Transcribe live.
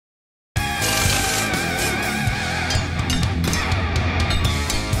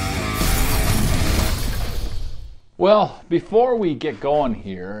Well, before we get going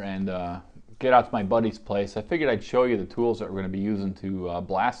here and get out to my buddy's place, I figured I'd show you the tools that we're going to be using to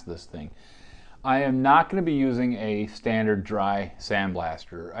blast this thing. I am not going to be using a standard dry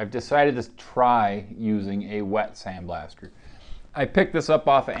sandblaster. I've decided to try using a wet sandblaster. I picked this up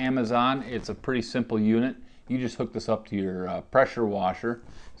off of Amazon. It's a pretty simple unit. You just hook this up to your pressure washer.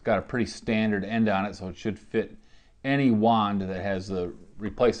 It's got a pretty standard end on it, so it should fit any wand that has the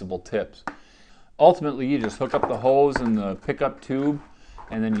replaceable tips. Ultimately, you just hook up the hose and the pickup tube,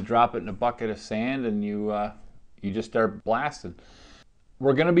 and then you drop it in a bucket of sand, and you just start blasting.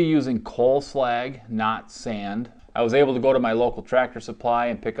 We're going to be using coal slag, not sand. I was able to go to my local Tractor Supply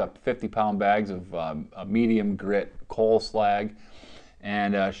and pick up 50-pound bags of a medium grit coal slag,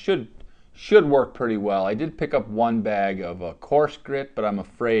 and should work pretty well. I did pick up one bag of a coarse grit, but I'm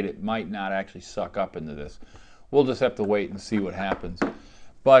afraid it might not actually suck up into this. We'll just have to wait and see what happens.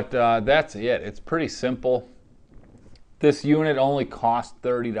 But that's it. It's pretty simple. This unit only cost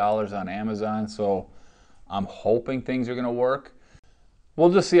 $30 on Amazon, so I'm hoping things are going to work.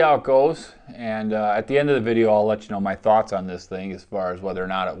 We'll just see how it goes, and at the end of the video I'll let you know my thoughts on this thing as far as whether or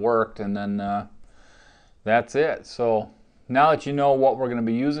not it worked, and then that's it. So now that you know what we're going to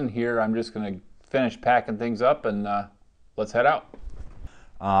be using here, I'm just going to finish packing things up, and let's head out.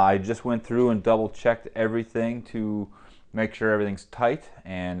 I just went through and double checked everything to make sure everything's tight,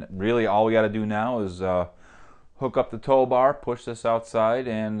 and really all we got to do now is hook up the tow bar, push this outside,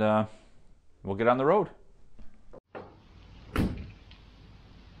 and we'll get on the road.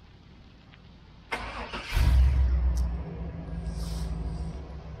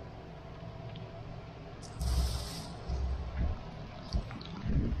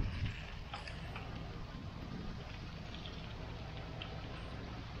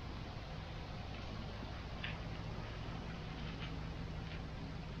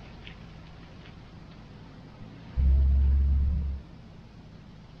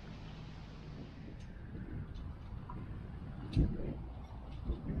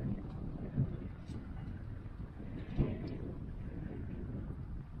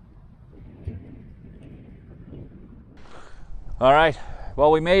 All right, well,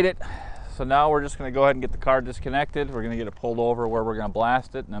 we made it. So now we're just going to go ahead and get the car disconnected. We're going to get it pulled over where we're going to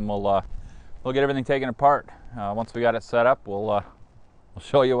blast it, and then we'll get everything taken apart. Once we got it set up, we'll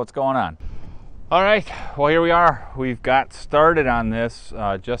show you what's going on. All right, well, here we are. We've got started on this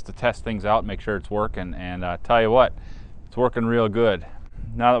just to test things out, make sure it's working, and tell you what, it's working real good.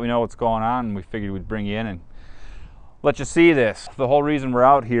 Now that we know what's going on, we figured we'd bring you in and let you see this. The whole reason we're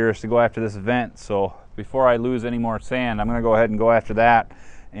out here is to go after this vent, so before I lose any more sand, I'm going to go ahead and go after that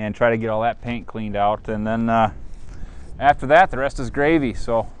and try to get all that paint cleaned out, and then after that the rest is gravy.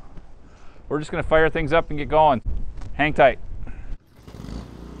 So we're just going to fire things up and get going. Hang tight.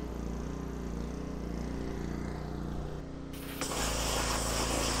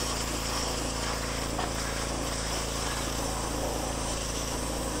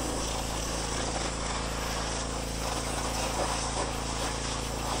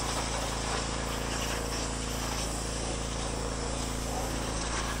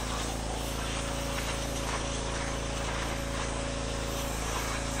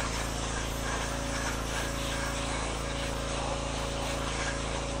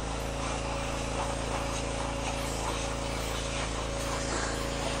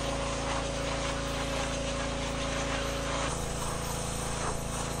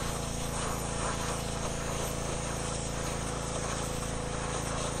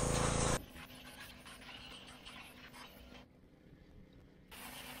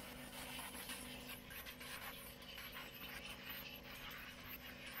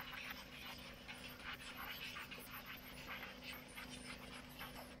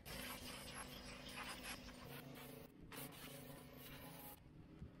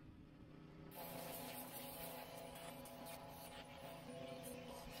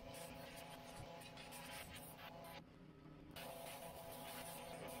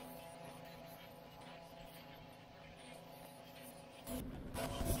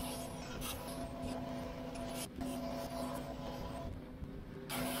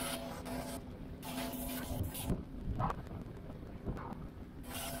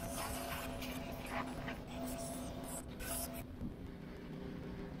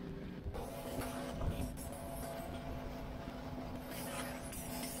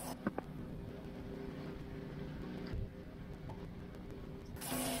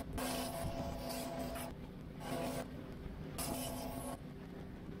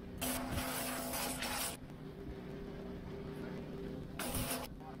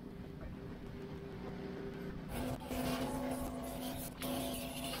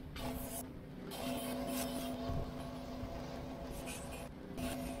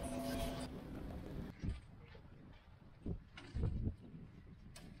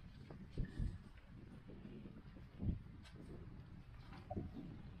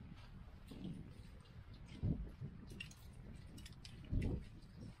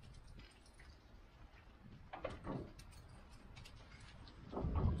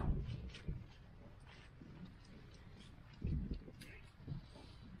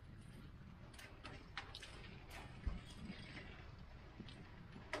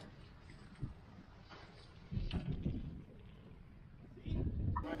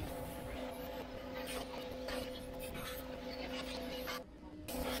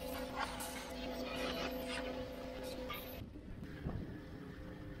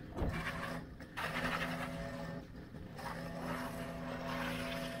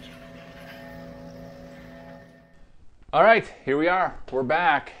 All right, here we are. We're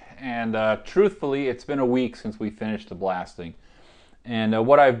back, and truthfully, it's been a week since we finished the blasting. And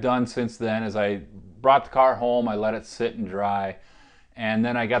what I've done since then is I brought the car home, I let it sit and dry, and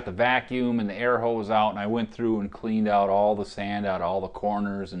then I got the vacuum and the air hose out, and I went through and cleaned out all the sand out, all the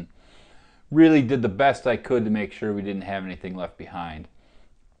corners, and really did the best I could to make sure we didn't have anything left behind.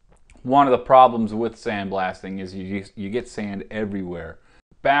 One of the problems with sandblasting is you get sand everywhere.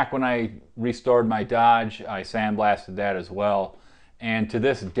 Back when I restored my Dodge, I sandblasted that as well. And to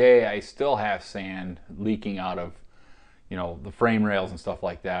this day, I still have sand leaking out of, the frame rails and stuff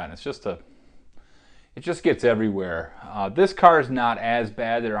like that. And it just gets everywhere. This car is not as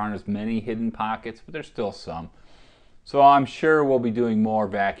bad. There aren't as many hidden pockets, but there's still some. So I'm sure we'll be doing more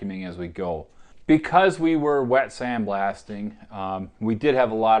vacuuming as we go. Because we were wet sandblasting, we did have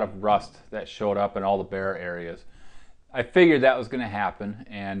a lot of rust that showed up in all the bare areas. I figured that was going to happen,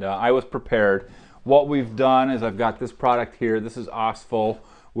 and I was prepared. What we've done is I've got this product here. This is Osfo,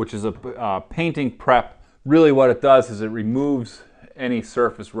 which is a painting prep. Really what it does is it removes any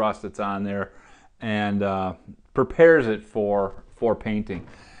surface rust that's on there and prepares it for painting.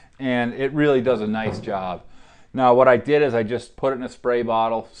 And it really does a nice job. Now what I did is I just put it in a spray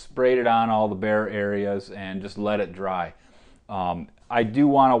bottle, sprayed it on all the bare areas, and just let it dry. I do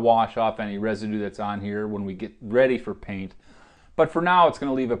want to wash off any residue that's on here when we get ready for paint. But for now, it's going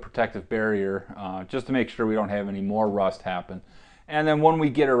to leave a protective barrier just to make sure we don't have any more rust happen. And then when we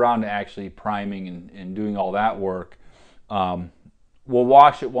get around to actually priming and doing all that work, we'll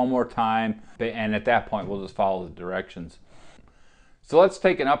wash it one more time. And at that point, we'll just follow the directions. So let's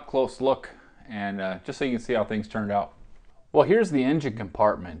take an up-close look and just so you can see how things turned out. Well, here's the engine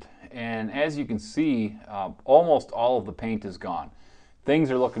compartment. And as you can see, almost all of the paint is gone.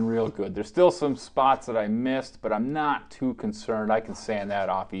 Things are looking real good. There's still some spots that I missed, but I'm not too concerned. I can sand that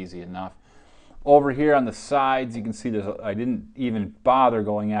off easy enough. Over here on the sides, you can see I didn't even bother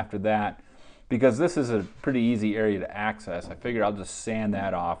going after that because this is a pretty easy area to access. I figured I'll just sand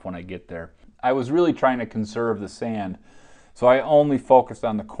that off when I get there. I was really trying to conserve the sand, so I only focused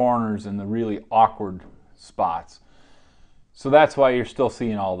on the corners and the really awkward spots. So that's why you're still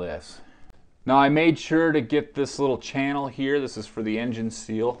seeing all this. Now I made sure to get this little channel here. This is for the engine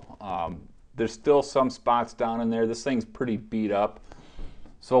seal. There's still some spots down in there. This thing's pretty beat up.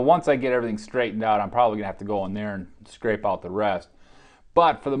 So once I get everything straightened out, I'm probably gonna have to go in there and scrape out the rest.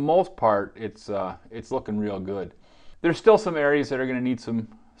 But for the most part, it's looking real good. There's still some areas that are gonna need some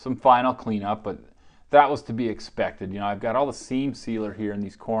final cleanup, but that was to be expected. I've got all the seam sealer here in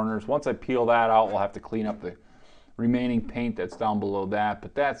these corners. Once I peel that out, we'll have to clean up the remaining paint that's down below that,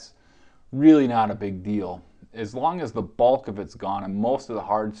 but that's really not a big deal. As long as the bulk of it's gone and most of the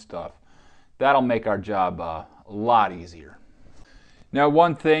hard stuff, that'll make our job a lot easier. Now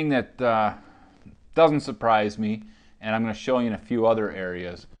one thing that doesn't surprise me, and I'm going to show you in a few other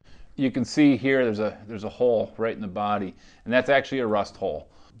areas, you can see here there's a hole right in the body, and that's actually a rust hole.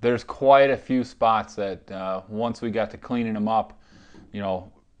 There's quite a few spots that once we got to cleaning them up,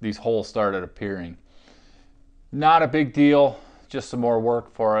 these holes started appearing. Not a big deal. Just some more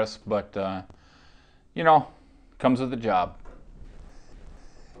work for us, but comes with the job.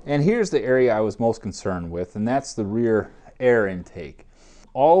 And here's the area I was most concerned with, and that's the rear air intake.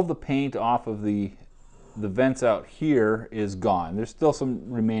 All of the paint off of the vents out here is gone. There's still some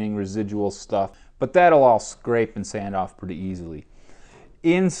remaining residual stuff, but that'll all scrape and sand off pretty easily.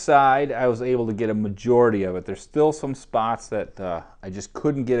 Inside, I was able to get a majority of it. There's still some spots that I just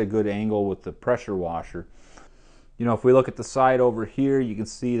couldn't get a good angle with the pressure washer. If we look at the side over here, you can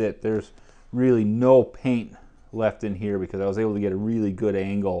see that there's really no paint left in here because I was able to get a really good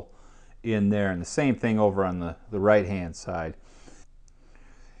angle in there. And the same thing over on the right-hand side.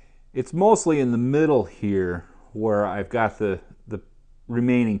 It's mostly in the middle here where I've got the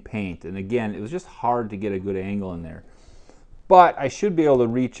remaining paint. And again, it was just hard to get a good angle in there. But I should be able to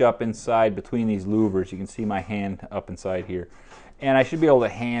reach up inside between these louvers. You can see my hand up inside here. And I should be able to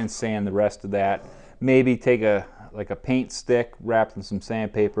hand sand the rest of that. Maybe take a paint stick wrapped in some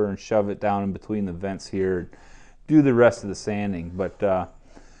sandpaper and shove it down in between the vents here. Do the rest of the sanding. But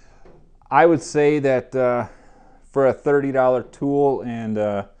I would say that for a $30 tool and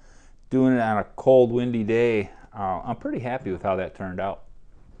doing it on a cold, windy day, I'm pretty happy with how that turned out.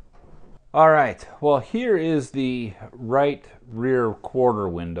 All right, well here is the right rear quarter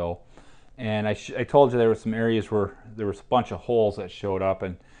window. And I told you there were some areas where there was a bunch of holes that showed up,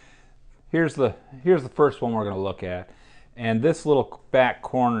 and here's the first one we're going to look at. And this little back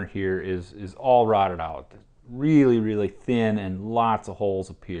corner here is all rotted out. Really, really thin, and lots of holes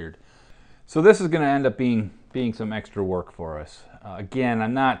appeared. So this is going to end up being some extra work for us. Again,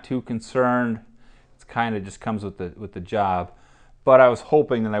 I'm not too concerned. It's kind of just comes with the job. But I was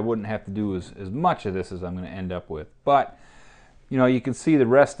hoping that I wouldn't have to do as much of this as I'm going to end up with. But you know, you can see the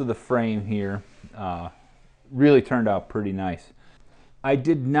rest of the frame here really turned out pretty nice. I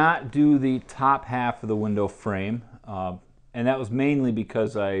did not do the top half of the window frame, and that was mainly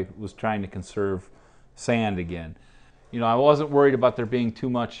because I was trying to conserve sand again. You know, I wasn't worried about there being too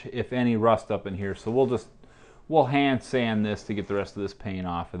much, if any, rust up in here, so we'll hand sand this to get the rest of this paint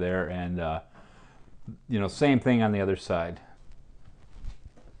off of there, and you know, same thing on the other side.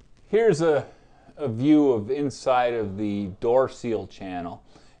 Here's a view of inside of the door seal channel,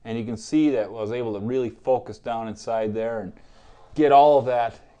 and you can see that I was able to really focus down inside there and get all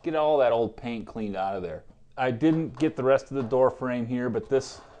that old paint cleaned out of there. I didn't get the rest of the door frame here, but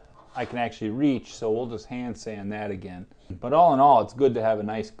this I can actually reach, so we'll just hand sand that again. But all in all, it's good to have a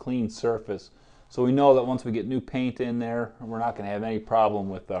nice clean surface, so we know that once we get new paint in there, we're not going to have any problem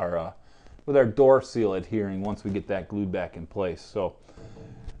with our door seal adhering once we get that glued back in place. So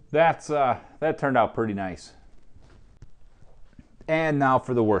that turned out pretty nice. And now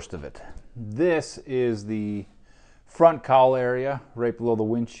for the worst of it. This is the front cowl area right below the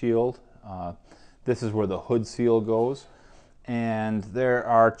windshield. This is where the hood seal goes, and there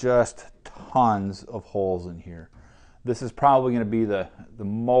are just tons of holes in here. This is probably going to be the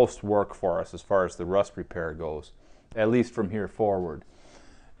most work for us as far as the rust repair goes, at least from here forward.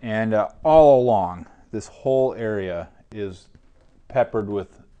 And all along, this whole area is peppered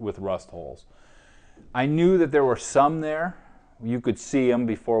with rust holes. I knew that there were some there. You could see them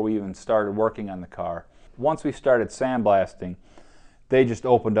before we even started working on the car. Once we started sandblasting, they just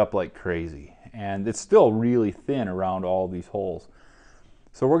opened up like crazy, and it's still really thin around all these holes.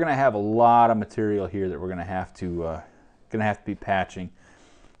 So we're going to have a lot of material here that we're going to have to be patching.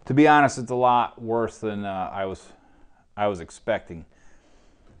 To be honest, it's a lot worse than I was expecting.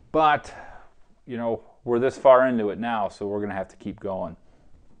 But you know, we're this far into it now, so we're going to have to keep going.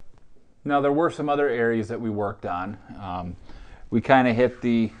 Now, there were some other areas that we worked on. We kind of hit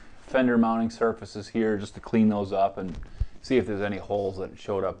the fender mounting surfaces here just to clean those up and see if there's any holes that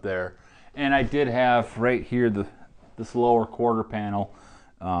showed up there. And I did have right here this lower quarter panel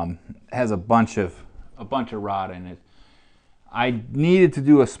has a bunch of rot in it. I needed to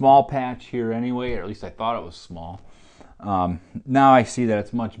do a small patch here anyway, or at least I thought it was small. Now I see that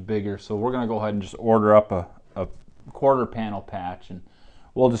it's much bigger, so we're going to go ahead and just order up a quarter panel patch, and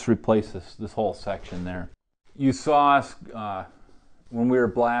we'll just replace this whole section there. You saw us when we were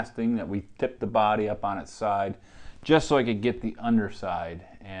blasting that we tipped the body up on its side just so I could get the underside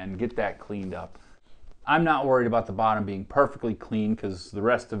and get that cleaned up. I'm not worried about the bottom being perfectly clean because the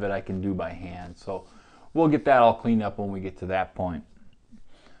rest of it I can do by hand. So we'll get that all cleaned up when we get to that point.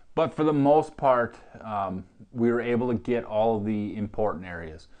 But for the most part, we were able to get all of the important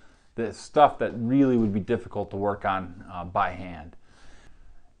areas, the stuff that really would be difficult to work on by hand.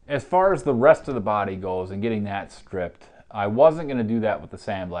 As far as the rest of the body goes and getting that stripped, I wasn't going to do that with the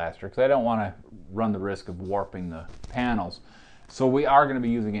sandblaster because I don't want to run the risk of warping the panels. So we are going to be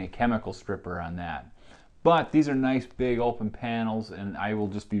using a chemical stripper on that. But these are nice big open panels, and I will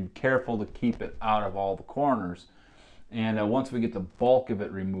just be careful to keep it out of all the corners. And once we get the bulk of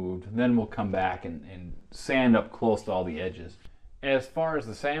it removed, then we'll come back and sand up close to all the edges. As far as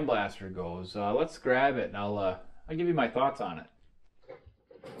the sandblaster goes, let's grab it and I'll give you my thoughts on it.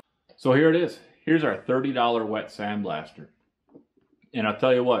 So here it is. Here's our $30 wet sandblaster. And I'll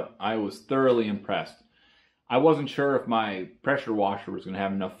tell you what, I was thoroughly impressed. I wasn't sure if my pressure washer was going to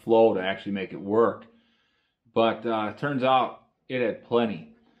have enough flow to actually make it work. But it turns out it had plenty.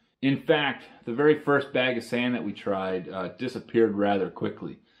 In fact, the very first bag of sand that we tried disappeared rather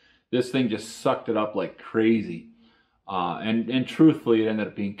quickly. This thing just sucked it up like crazy. And truthfully, it ended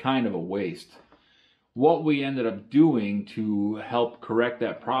up being kind of a waste. What we ended up doing to help correct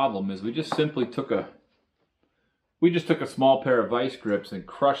that problem is we just simply took a small pair of vice grips and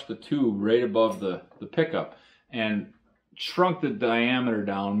crushed the tube right above the pickup and shrunk the diameter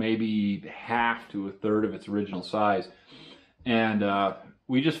down maybe half to a third of its original size. And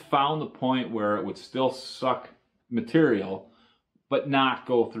we just found the point where it would still suck material but not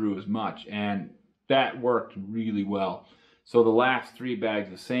go through as much, and that worked really well. So the last 3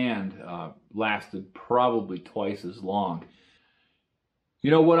 bags of sand lasted probably twice as long.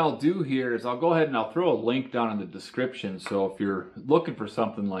 You know what I'll do here is I'll go ahead and I'll throw a link down in the description, so if you're looking for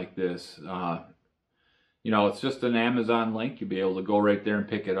something like this, you know, it's just an Amazon link. You'll be able to go right there and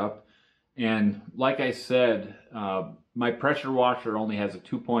pick it up. And like I said, my pressure washer only has a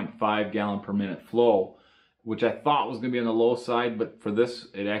 2.5 gallon per minute flow, which I thought was going to be on the low side, but for this,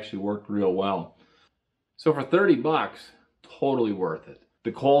 it actually worked real well. So for 30 bucks, totally worth it.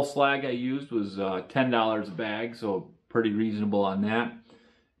 The coal slag I used was $10 a bag, so pretty reasonable on that.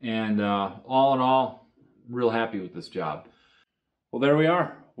 And all in all, real happy with this job. Well, there we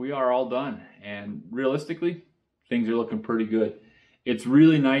are. We are all done. And realistically, things are looking pretty good. It's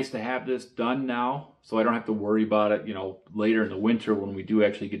really nice to have this done now, so I don't have to worry about it, you know, later in the winter when we do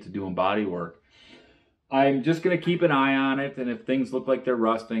actually get to doing body work. I'm just going to keep an eye on it, and if things look like they're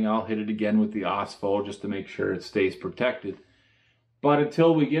rusting, I'll hit it again with the OSFO just to make sure it stays protected. But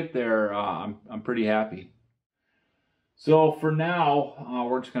until we get there, I'm pretty happy. So for now,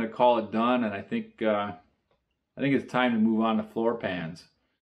 we're just going to call it done, and I think it's time to move on to floor pans.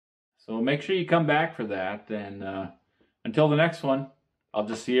 So make sure you come back for that, and until the next one, I'll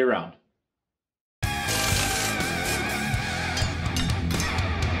just see you around.